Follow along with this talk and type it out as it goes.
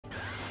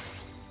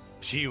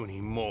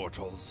Puny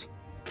mortals.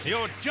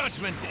 Your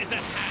judgment is at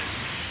hand!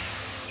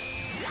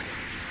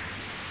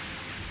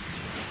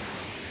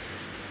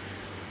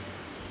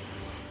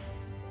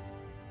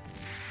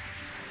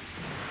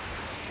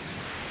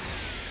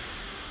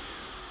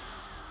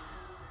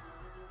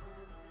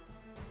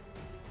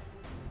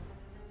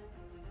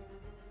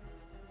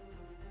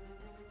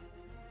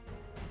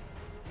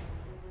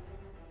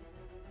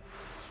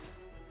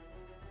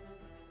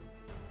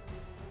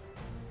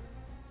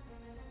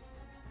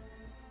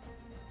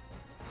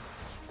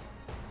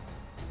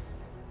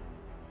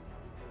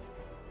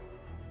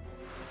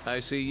 I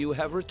see you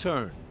have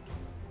returned,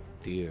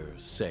 dear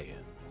Saiyans.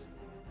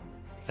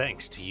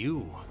 Thanks to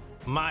you,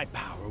 my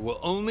power will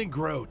only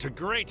grow to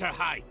greater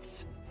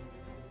heights.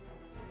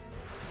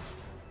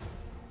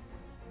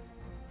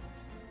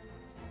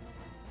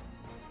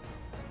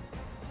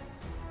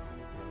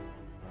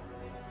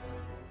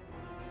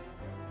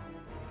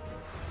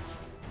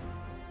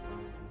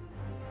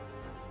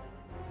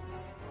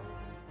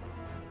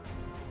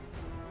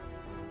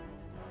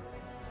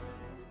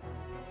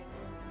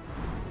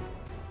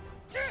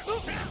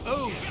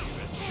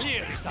 Ovius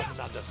clearly doesn't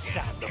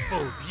understand the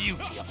full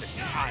beauty of this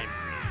time.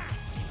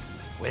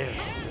 Where it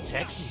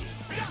protects me.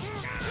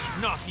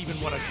 Not even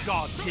what a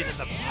god did in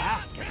the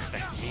past can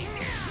affect me.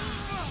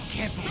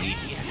 Can't believe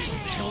he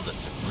actually killed a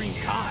Supreme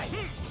Kai.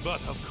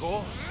 But of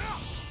course,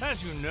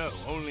 as you know,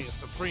 only a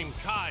Supreme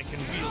Kai can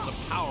wield the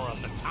power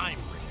of the Time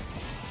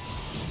Rings.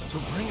 To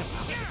bring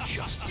about the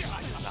justice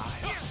I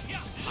desire,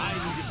 I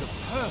needed the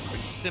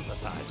perfect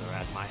sympathizer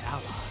as my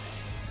ally.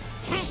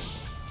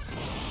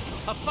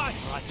 A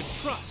fighter I could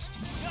trust,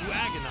 who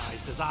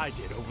agonized as I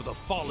did over the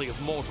folly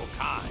of mortal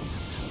kind.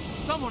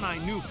 Someone I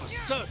knew for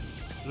certain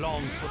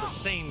longed for the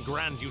same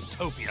grand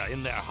utopia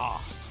in their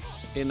heart.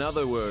 In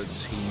other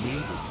words, he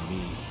needed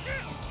me.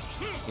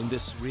 In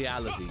this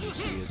reality you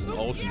see as an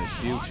alternate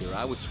future,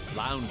 I was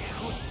floundering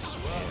in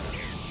despair.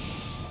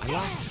 I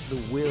lacked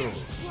the will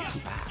to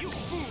act.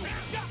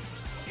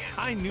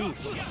 I knew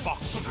from the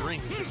box of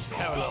rings this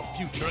parallel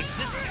future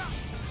existed,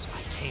 so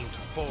I came to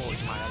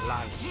forge my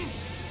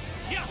alliance.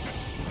 Here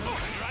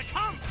I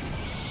come!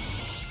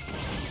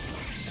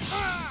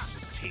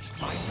 Taste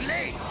my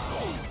blade!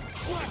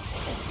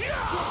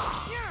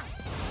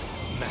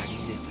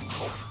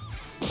 Magnificent.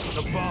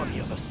 The body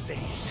of a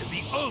Saiyan is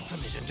the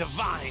ultimate in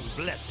divine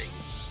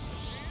blessings.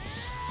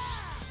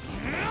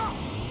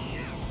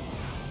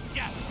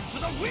 Scatter to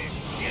the wind!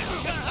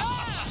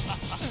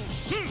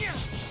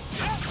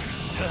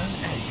 Turn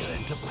anger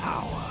into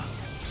power.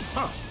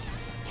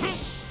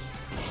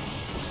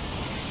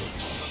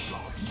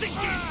 God, sink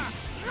in!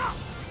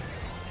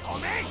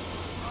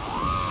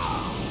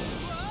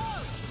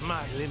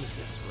 My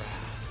limitless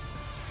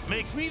wrath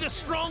makes me the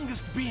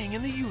strongest being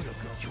in the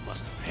universe. You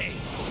must pay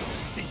for your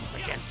sins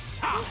against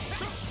time.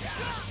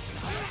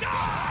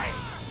 Die!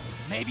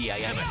 Maybe I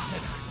am a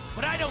sinner,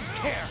 but I don't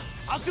care.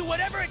 I'll do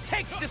whatever it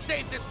takes to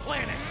save this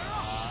planet.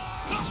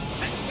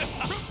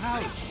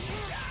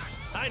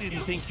 I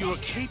didn't think you were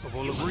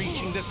capable of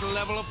reaching this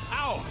level of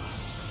power,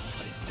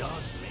 but it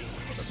does make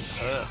for the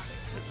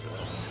perfect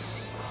dessert.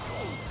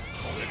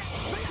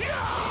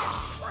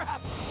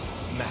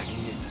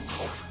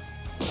 Magnificent.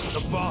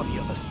 The body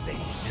of a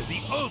Saiyan is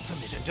the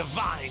ultimate in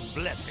divine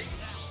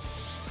blessings.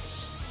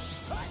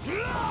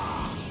 You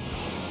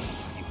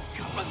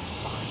godlike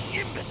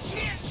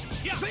imbecile!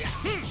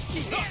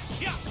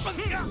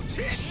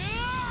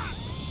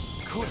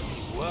 Could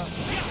be worse.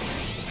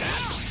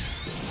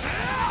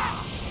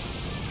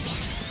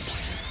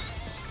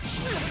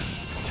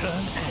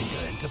 Turn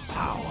anger into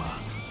power.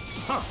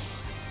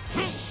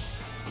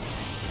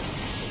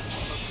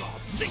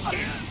 Sink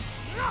in!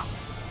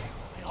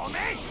 On me!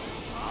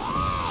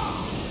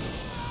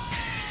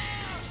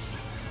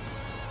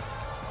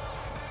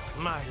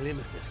 My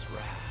limitless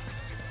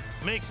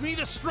wrath makes me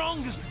the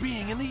strongest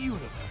being in the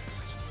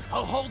universe.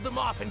 I'll hold them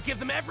off and give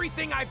them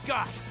everything I've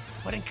got.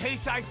 But in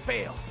case I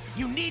fail,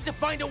 you need to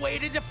find a way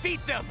to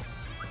defeat them!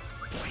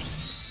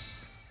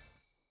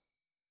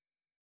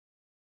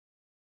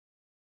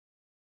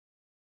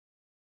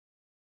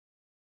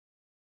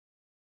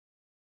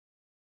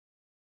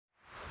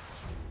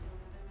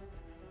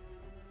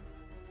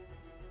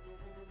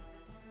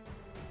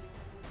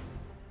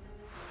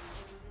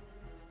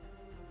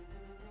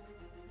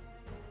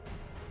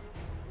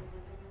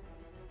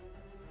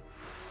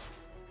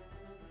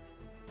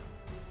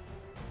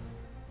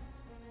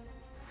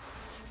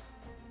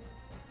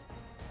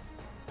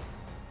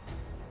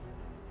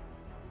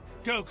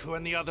 Goku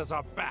and the others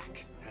are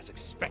back, as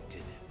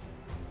expected.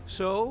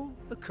 So,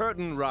 the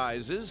curtain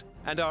rises,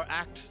 and our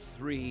Act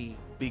 3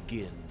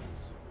 begins.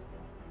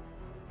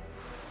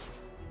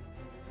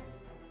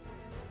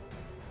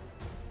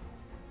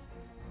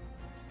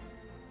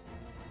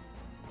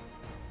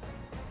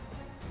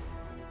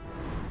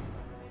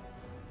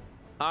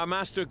 Our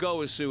Master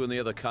Goku and the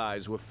other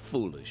Kais were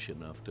foolish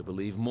enough to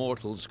believe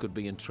mortals could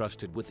be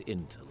entrusted with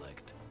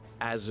intellect.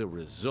 As a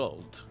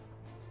result,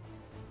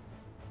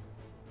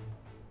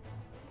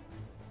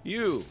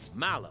 you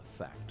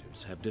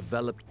malefactors have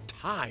developed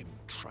time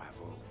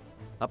travel.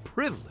 A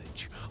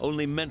privilege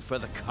only meant for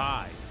the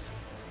Kais.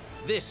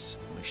 This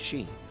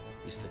machine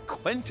is the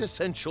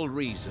quintessential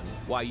reason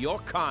why your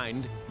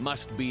kind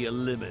must be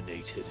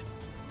eliminated.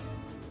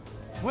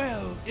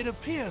 Well, it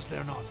appears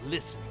they're not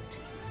listening to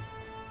you.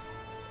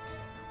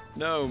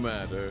 No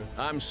matter.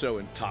 I'm so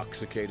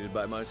intoxicated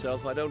by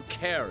myself, I don't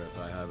care if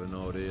I have an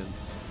audience.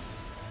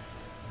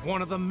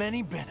 One of the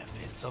many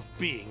benefits of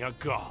being a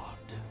god.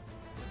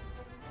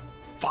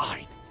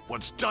 Fine.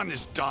 What's done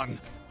is done.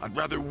 I'd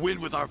rather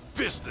win with our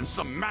fist than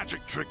some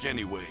magic trick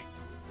anyway.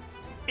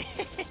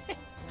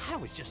 I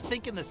was just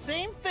thinking the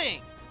same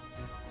thing.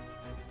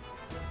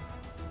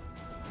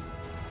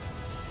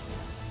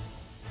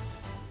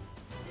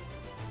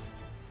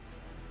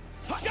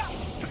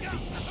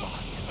 These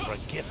bodies are a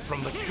gift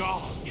from the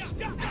gods,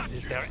 as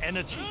is their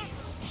energy.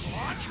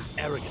 But you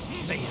arrogant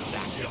Saiyans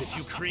act as if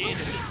you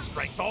created this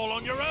strength all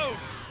on your own.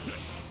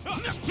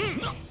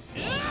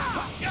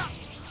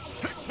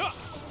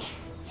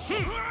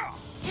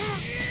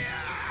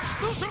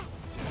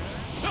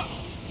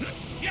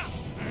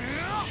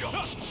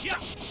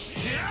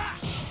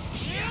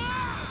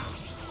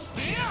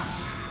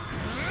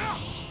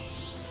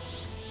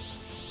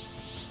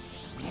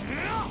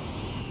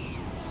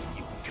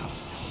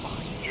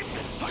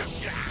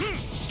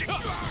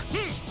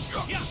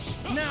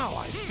 Now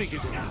I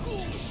figured it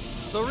out.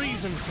 The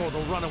reason for the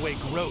runaway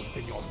growth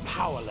in your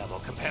power level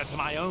compared to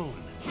my own.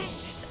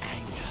 It's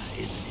anger,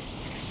 isn't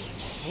it?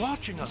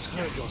 Watching us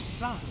hurt your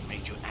son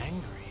made you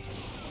angry,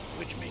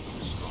 which made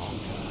you stronger.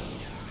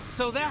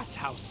 So that's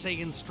how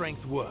Saiyan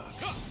strength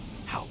works.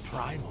 How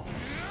primal.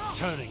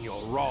 Turning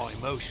your raw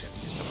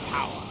emotions into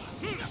power.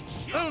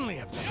 Only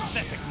a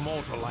pathetic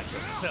mortal like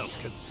yourself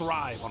could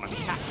thrive on a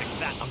tactic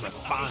that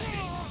unrefined.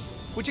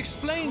 Which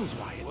explains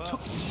why it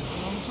took me so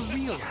long to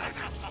realize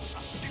it.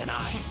 And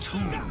I, too,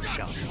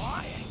 shall use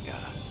my anger.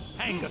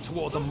 Anger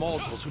toward the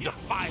mortals who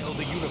defile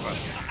the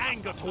universe.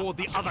 Anger toward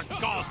the other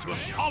gods who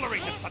have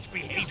tolerated such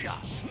behavior.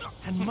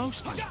 And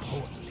most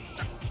importantly,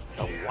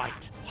 the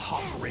white,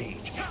 hot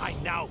rage I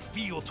now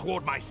feel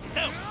toward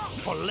myself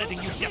for letting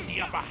you get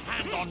the upper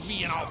hand on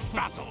me in our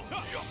battle.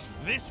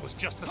 This was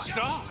just the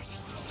start.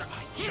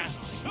 I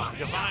channeled my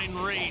divine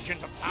rage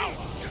into power.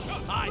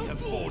 I have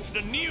forged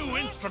a new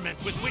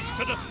instrument with which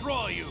to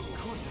destroy you.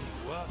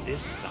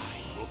 This side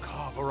will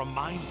carve a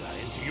reminder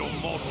into your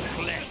mortal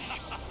flesh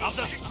of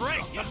the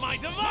strength of my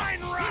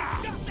divine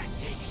wrath.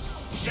 That's it.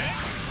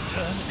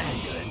 Turn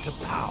anger into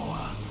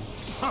power.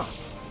 Huh.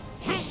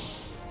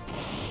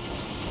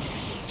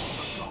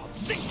 For God's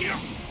sake, here.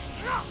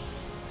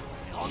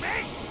 On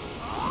me.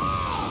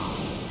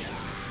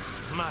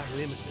 My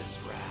limitless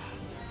wrath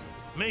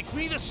makes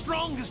me the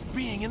strongest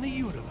being in the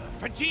universe.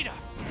 Vegeta!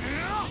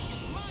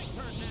 My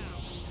turn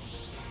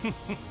now!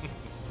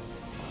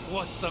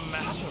 What's the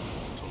matter,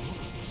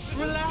 mortals?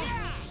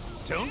 Relax.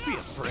 Don't be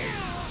afraid.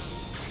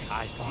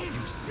 I thought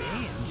you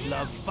Saiyans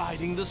loved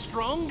fighting the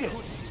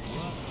strongest.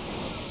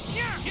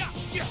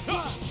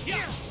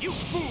 You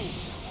fool!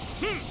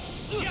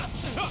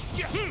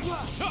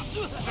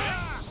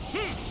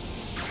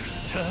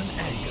 Turn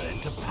anger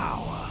into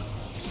power.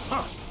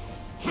 Huh.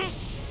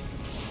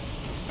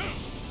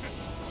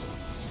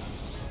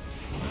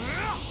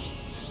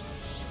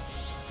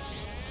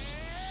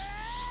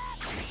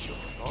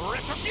 Your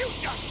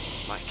retribution!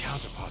 My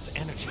counterpart's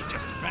energy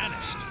just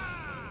vanished,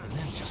 and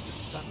then just as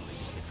suddenly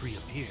it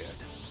reappeared.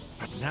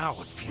 But now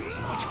it feels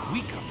much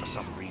weaker for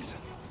some reason,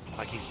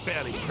 like he's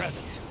barely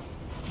present.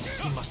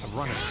 He must have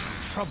run into some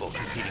trouble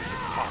completing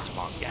his part of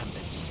our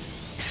gambit.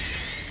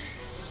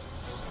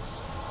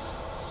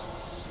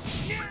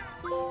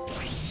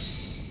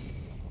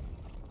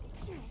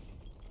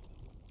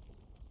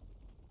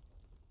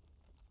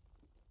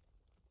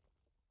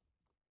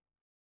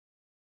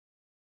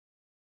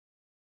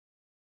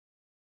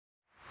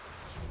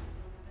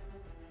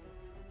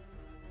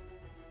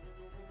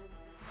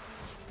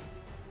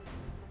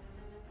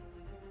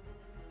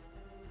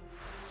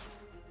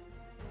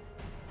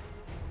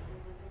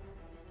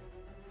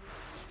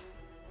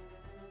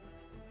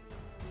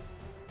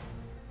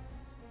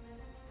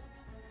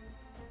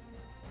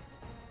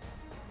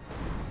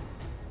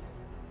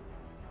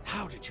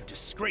 How did you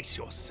disgrace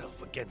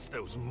yourself against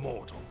those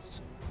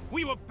mortals?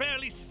 We were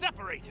barely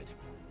separated.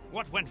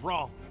 What went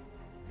wrong?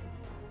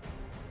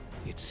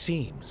 It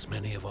seems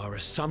many of our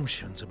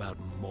assumptions about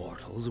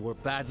mortals were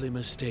badly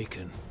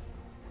mistaken.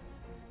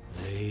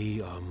 They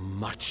are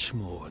much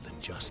more than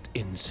just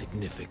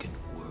insignificant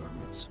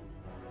worms.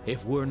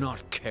 If we're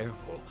not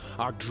careful,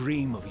 our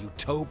dream of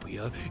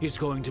utopia is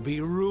going to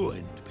be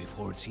ruined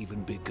before it's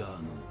even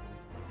begun.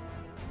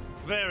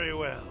 Very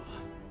well.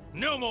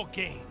 No more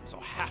games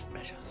or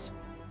half-measures.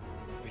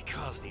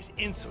 Because these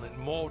insolent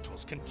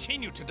mortals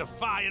continue to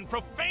defy and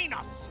profane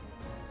us,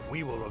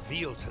 we will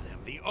reveal to them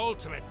the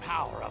ultimate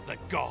power of the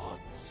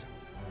gods.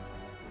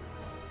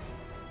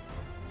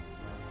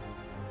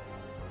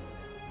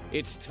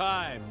 It's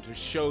time to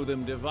show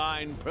them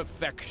divine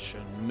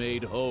perfection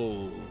made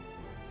whole.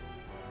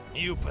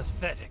 You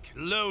pathetic,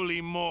 lowly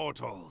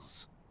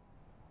mortals.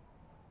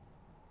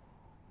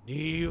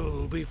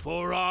 Kneel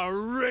before our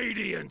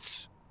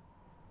radiance!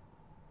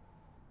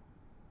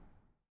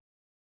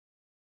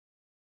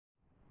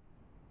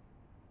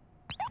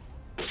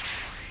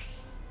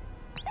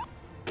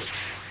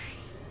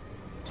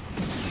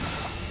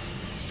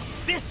 So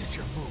this is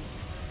your move!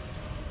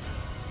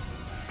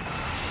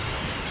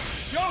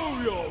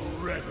 Show your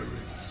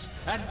reverence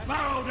and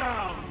bow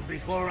down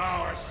before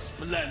our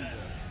splendor!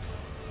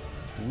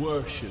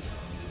 Worship me.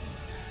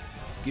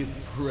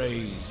 Give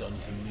praise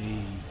unto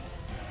me.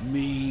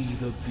 Me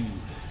the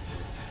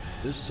beautiful,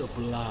 the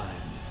sublime.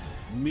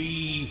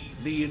 Me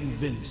the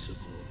invincible,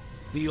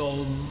 the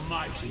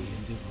almighty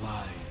and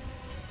divine.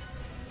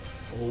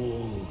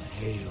 All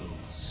hail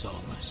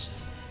Somerset.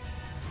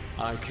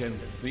 I can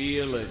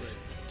feel it.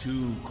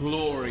 Two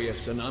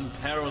glorious and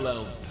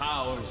unparalleled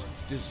powers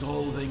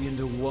dissolving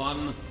into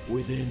one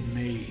within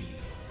me.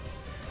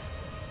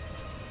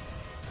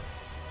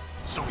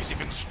 So he's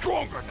even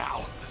stronger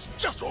now. That's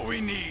just what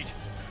we need.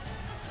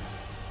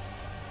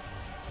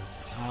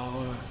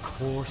 Power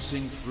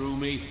coursing through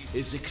me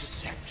is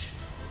exceptional,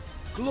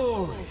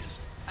 glorious,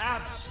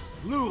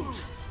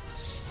 absolute.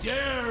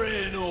 Stare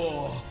in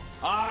awe.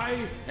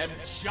 I am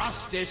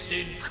justice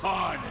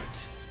incarnate.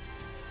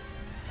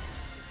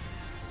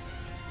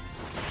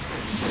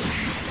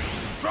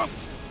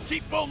 Trumps,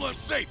 keep Bulma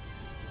safe.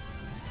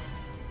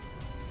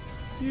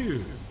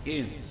 You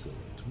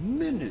insolent,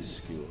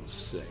 minuscule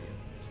Saiyans.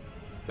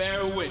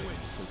 Bear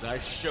witness as I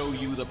show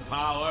you the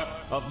power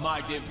of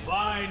my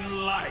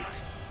divine light.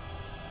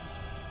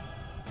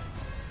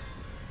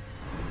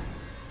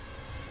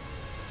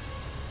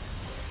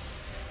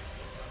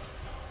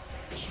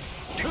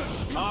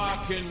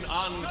 Hearken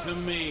unto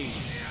me.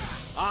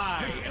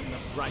 I am the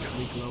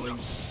brightly glowing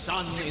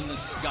sun in the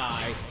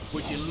sky,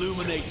 which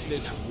illuminates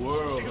this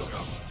world.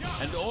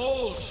 And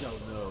all shall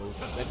know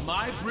that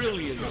my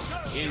brilliance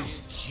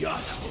is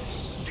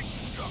justice.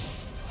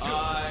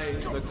 I,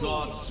 the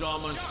god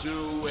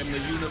Zamasu, am the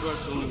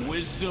universal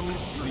wisdom,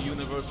 the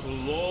universal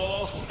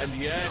law, and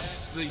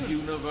yes, the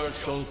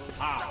universal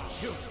power.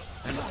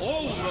 And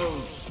all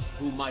those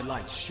whom my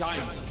light shines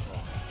upon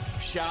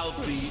shall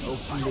be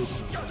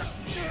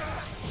obliterated.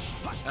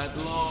 At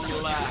long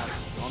last,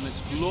 on this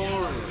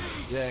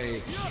glorious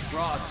day,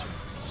 Project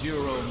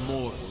Zero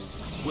Mortals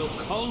will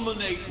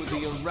culminate with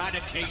the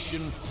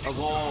eradication of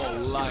all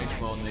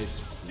life on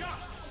this planet.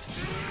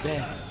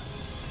 Then,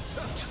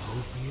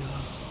 Utopia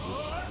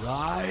will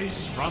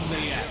rise from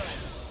the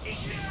ashes.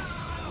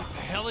 What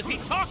the hell is he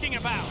talking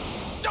about?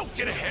 Don't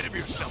get ahead of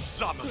yourself,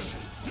 Zamasu.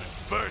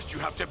 First, you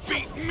have to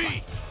beat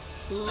me.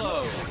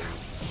 Low.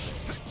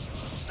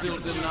 Still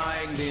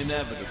denying the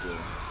inevitable.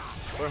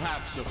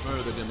 Perhaps a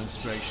further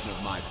demonstration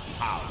of my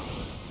power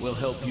will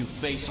help you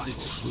face the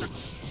truth.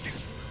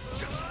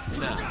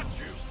 Now,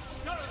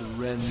 to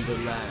rend the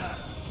land,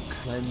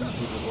 cleanse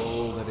it of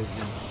all that is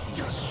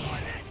impure.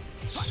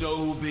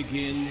 So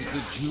begins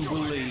the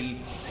Jubilee,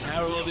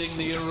 heralding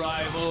the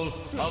arrival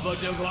of a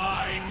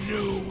divine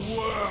new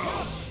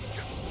world.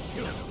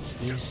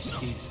 This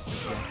is the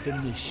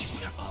definition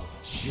of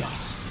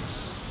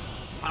justice.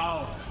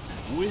 Power,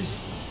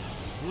 wisdom,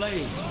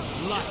 flame,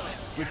 light,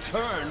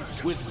 return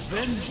with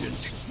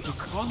vengeance to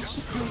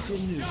consecrate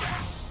anew.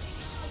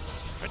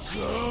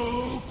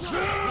 Goku!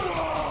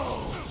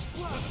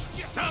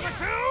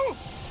 Zamasu!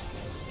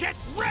 Get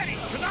ready,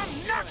 because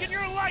I'm knocking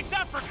your lights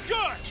out for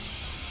good!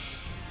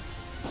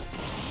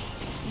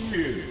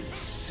 You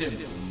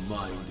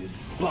simple-minded,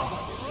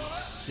 barbarous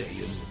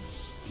Saiyan.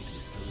 It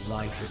is the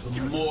light of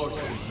the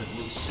mortals that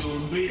will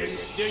soon be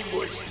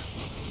extinguished.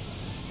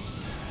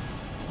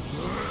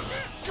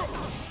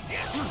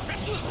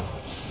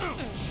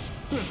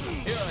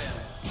 Here I am.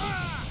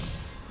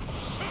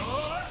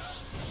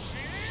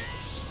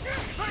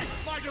 Face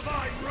my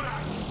divine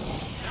wrath!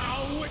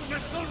 Now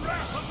witness the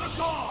wrath of the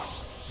gods!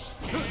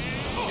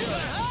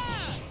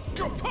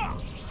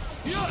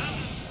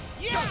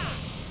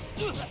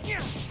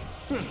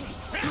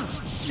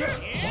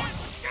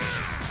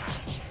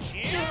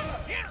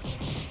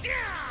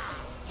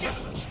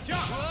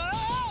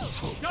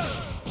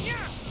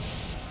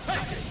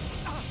 Take it!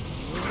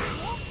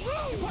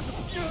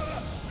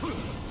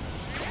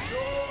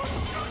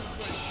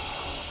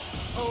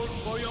 Atone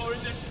for your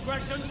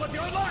indiscretions with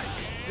your life!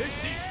 This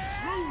is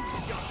true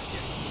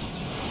justice!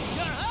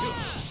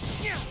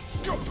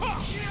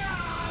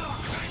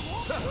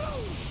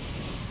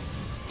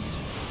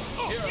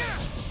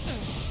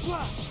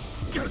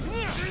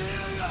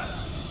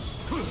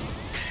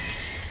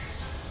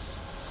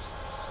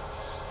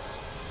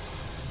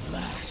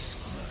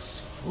 Blasphemous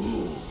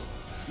fool!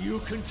 You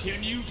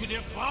continue to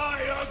defy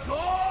a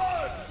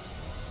god!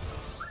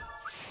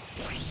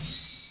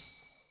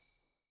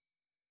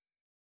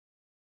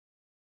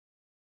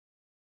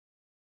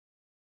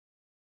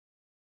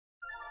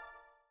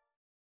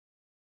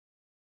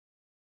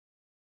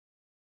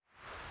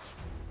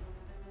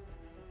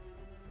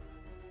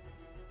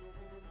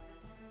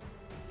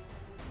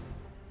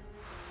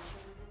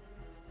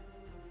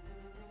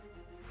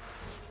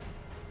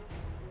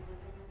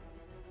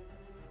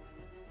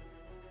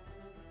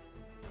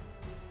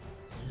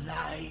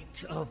 Light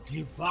light of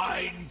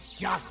divine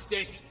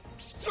justice,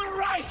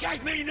 strike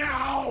at me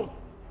now!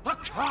 A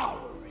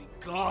cowering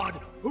god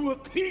who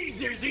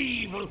appeases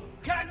evil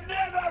can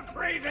never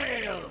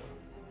prevail!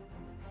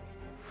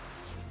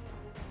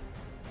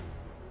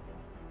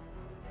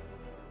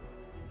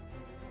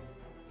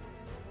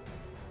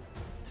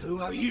 Who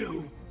are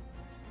you?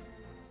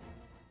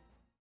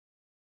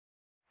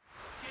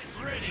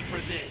 Get ready for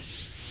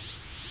this!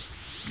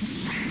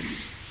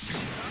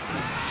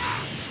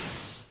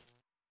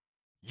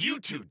 You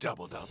two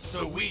doubled up,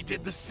 so we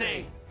did the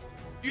same.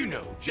 You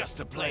know, just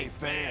to play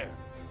fair.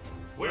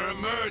 We're a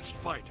merged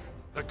fighter,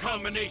 the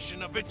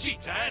combination of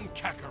Vegeta and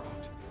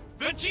Kakarot.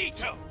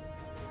 Vegito!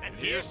 And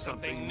here's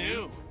something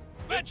new.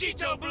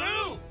 Vegito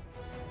Blue!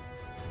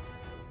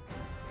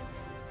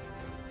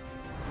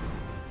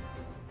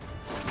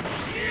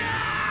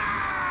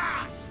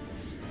 Yeah!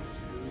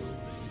 You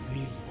may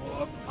be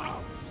more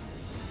powerful,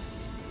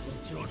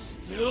 but you're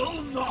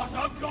still not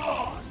a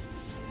god!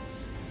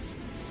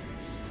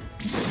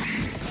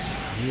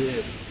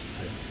 You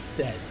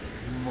pathetic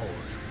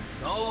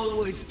mortals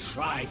always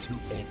try to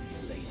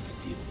emulate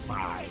the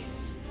divine.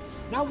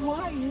 Now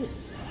why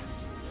is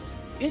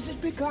that? Is it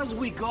because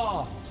we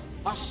gods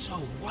are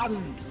so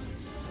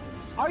wondrous?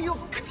 Are you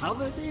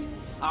coveting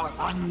our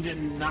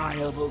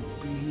undeniable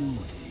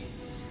beauty?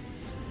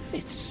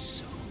 It's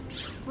so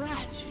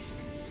tragic.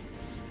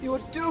 You're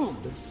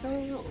doomed to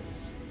fail.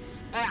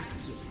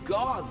 Active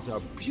gods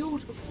are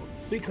beautiful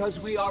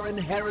because we are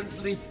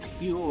inherently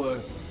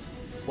pure,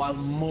 while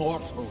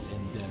mortal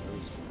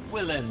endeavors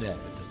will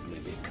inevitably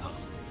become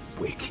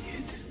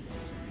wicked,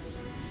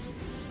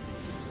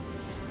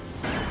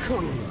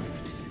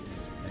 corrupted,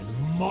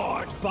 and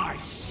marred by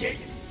sin.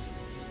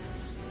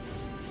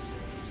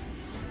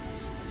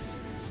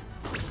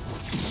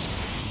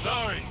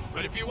 Sorry,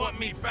 but if you want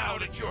me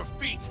bowed at your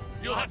feet,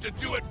 you'll have to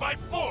do it by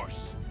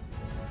force!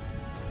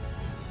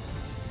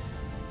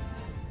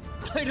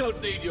 I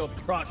don't need your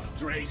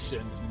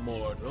prostrations,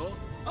 mortal.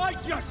 I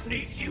just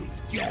need you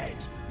dead.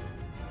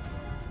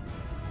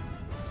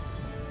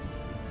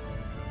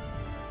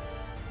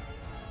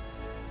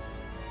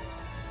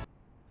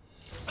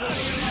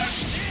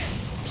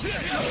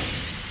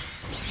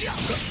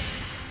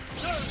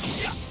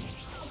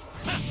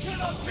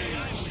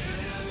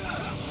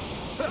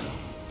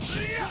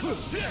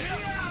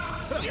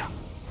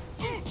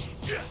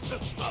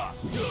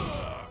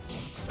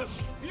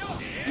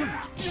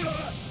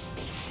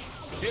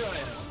 Here I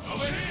am.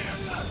 Over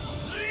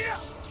here!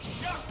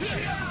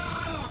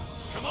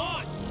 Come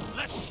on!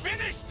 Let's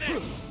finish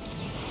this!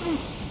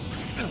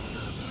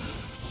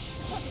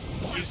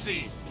 You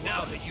see,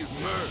 now that you've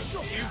merged,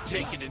 you've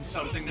taken in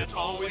something that's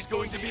always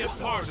going to be a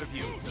part of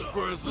you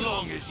for as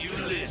long as you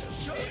live.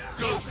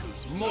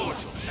 Goku's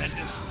mortal and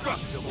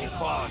destructible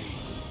body.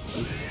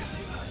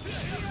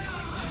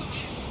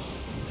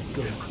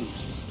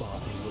 Goku's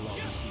body will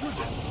always be part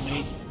of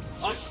me.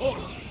 Of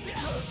course,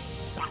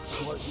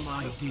 such was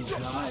my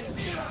desire.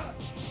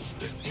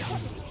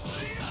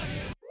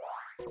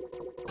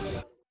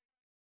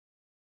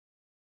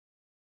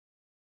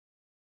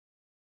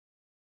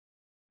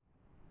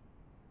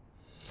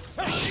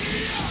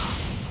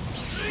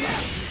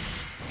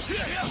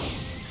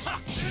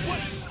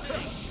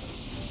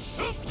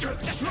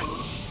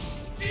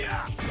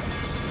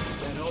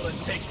 That all it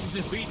takes to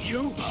defeat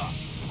you?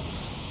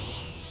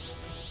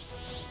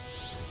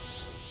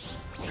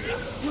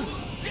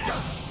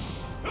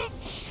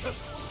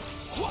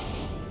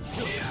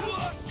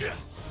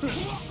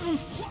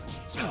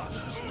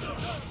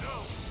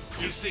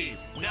 You see,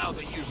 now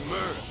that you've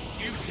merged,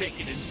 you've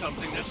taken in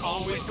something that's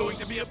always going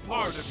to be a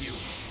part of you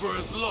for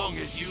as long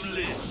as you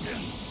live.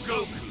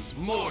 Goku's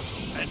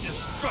mortal and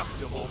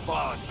destructible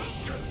body.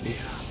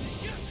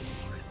 It's a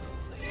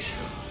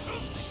revelation.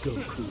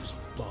 Goku's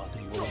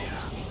body will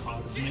always be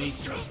part of me.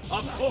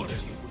 Of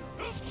course you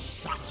will.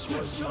 Such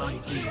was my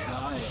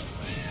desire.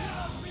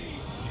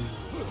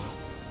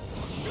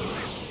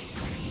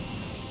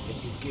 If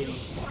you've gained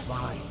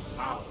divine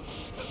power,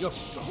 you're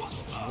stronger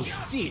than most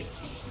deities.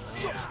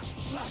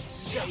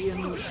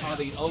 Saiyans are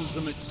the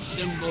ultimate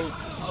symbol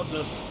of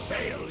the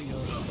failure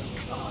of the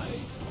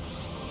Kais.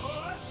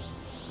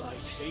 By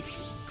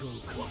taking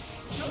Goku's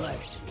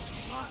flesh into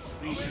my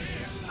being,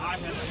 I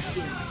have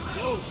assumed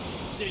no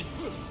sin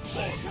for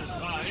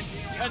mortal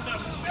and the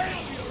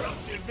failure of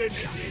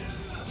divinity,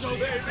 so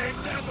they may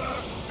never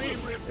be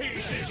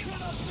repeated.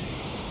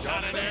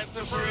 Got an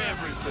answer for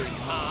everything,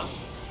 huh?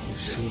 You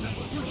see,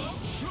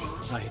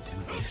 I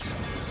do this for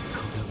the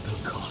good of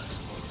the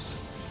cosmos,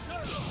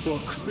 for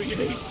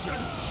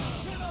creation.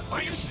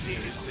 Are you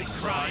seriously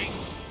crying?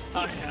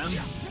 I am,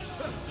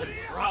 and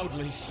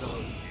proudly so.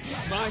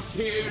 My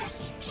tears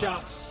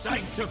shall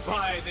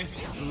sanctify this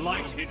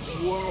blighted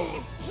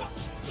world.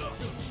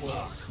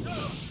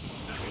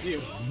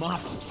 You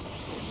must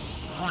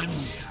expand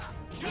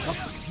a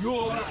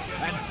pure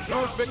and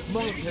perfect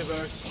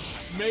multiverse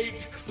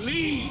made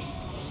clean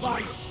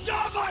by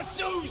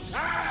Shamasu's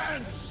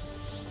hand!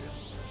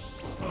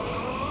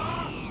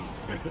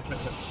 As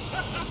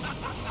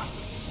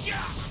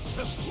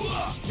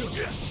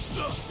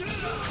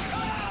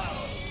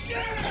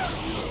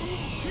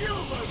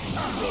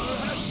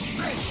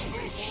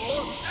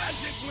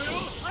it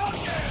will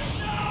again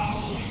now!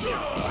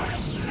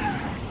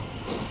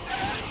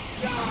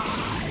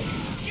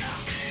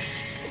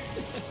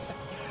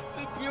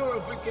 The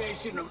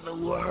purification of the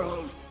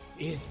world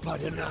is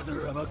but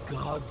another of a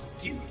god's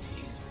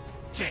duties.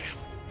 Damn!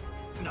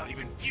 Not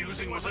even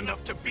fusing was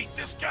enough to beat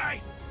this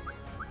guy!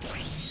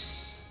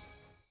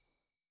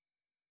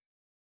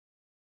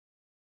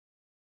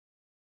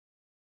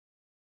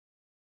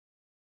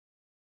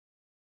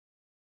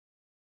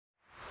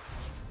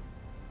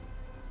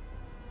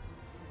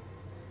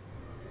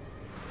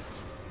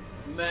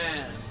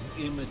 Man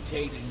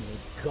imitating the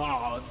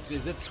gods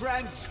is a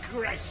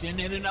transgression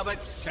in and of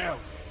itself.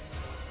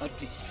 A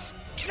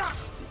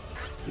disgusting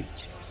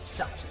creature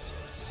such as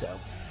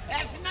yourself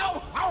has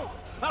no hope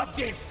of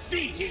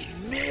defeating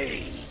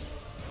me!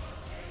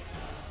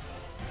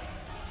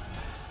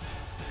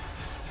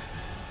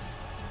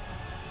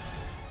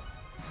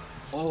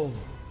 All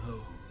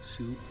those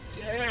who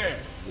dare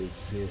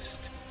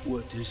resist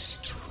were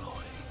destroyed.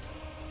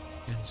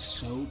 And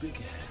so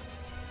began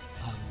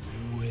a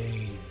new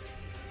age,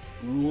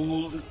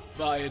 ruled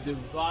by a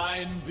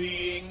divine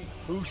being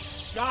who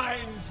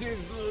shines his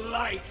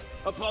light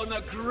upon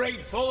the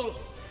grateful,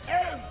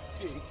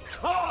 empty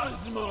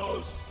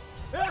cosmos!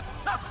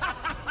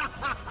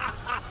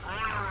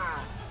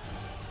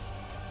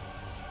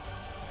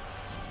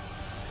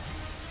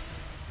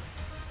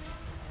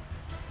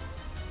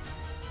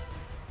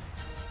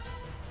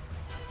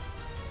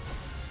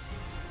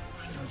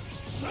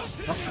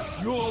 A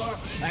pure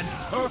and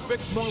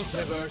perfect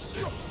multiverse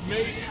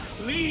made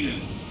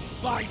clean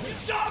by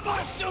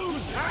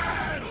Zamasu's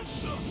hand!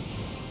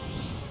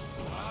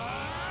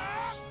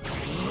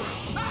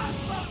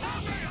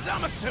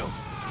 Zamasu!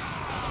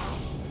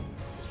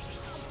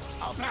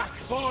 Back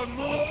for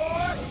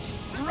more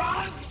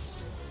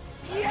trunks?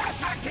 Yes,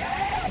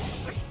 again!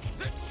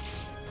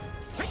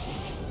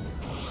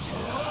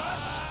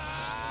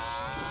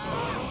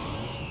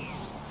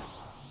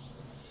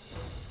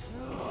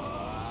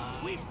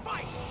 We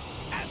fight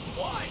as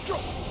one!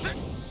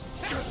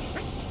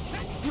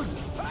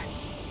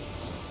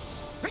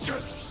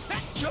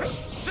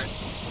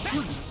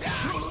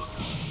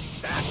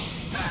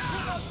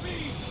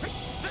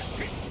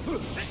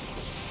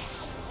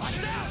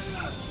 Watch out!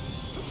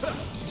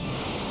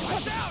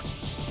 Watch out!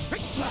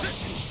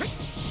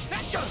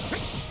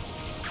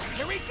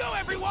 Here we go,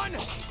 everyone!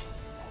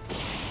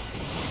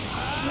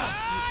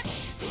 I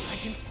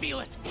can feel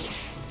it.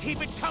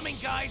 Keep it coming,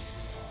 guys.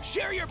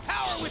 Share your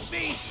power with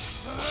me.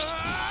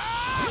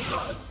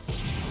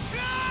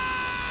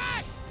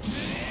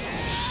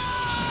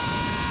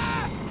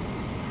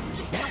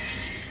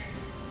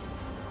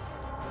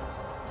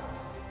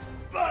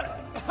 But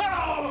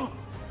how?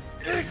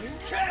 It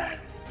can't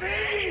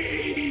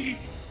be!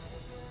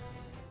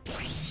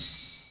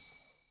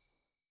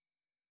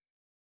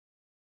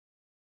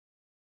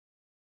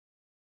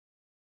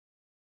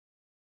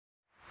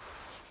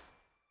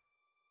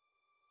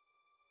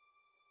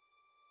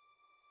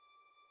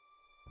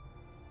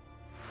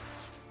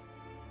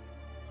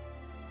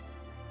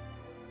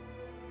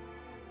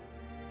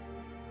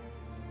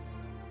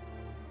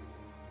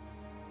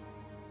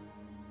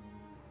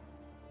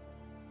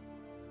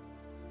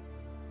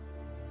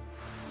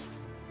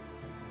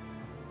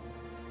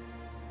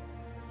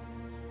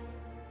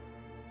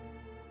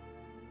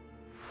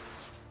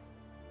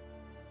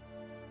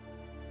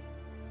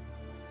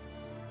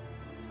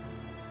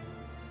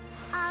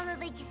 All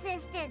of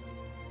existence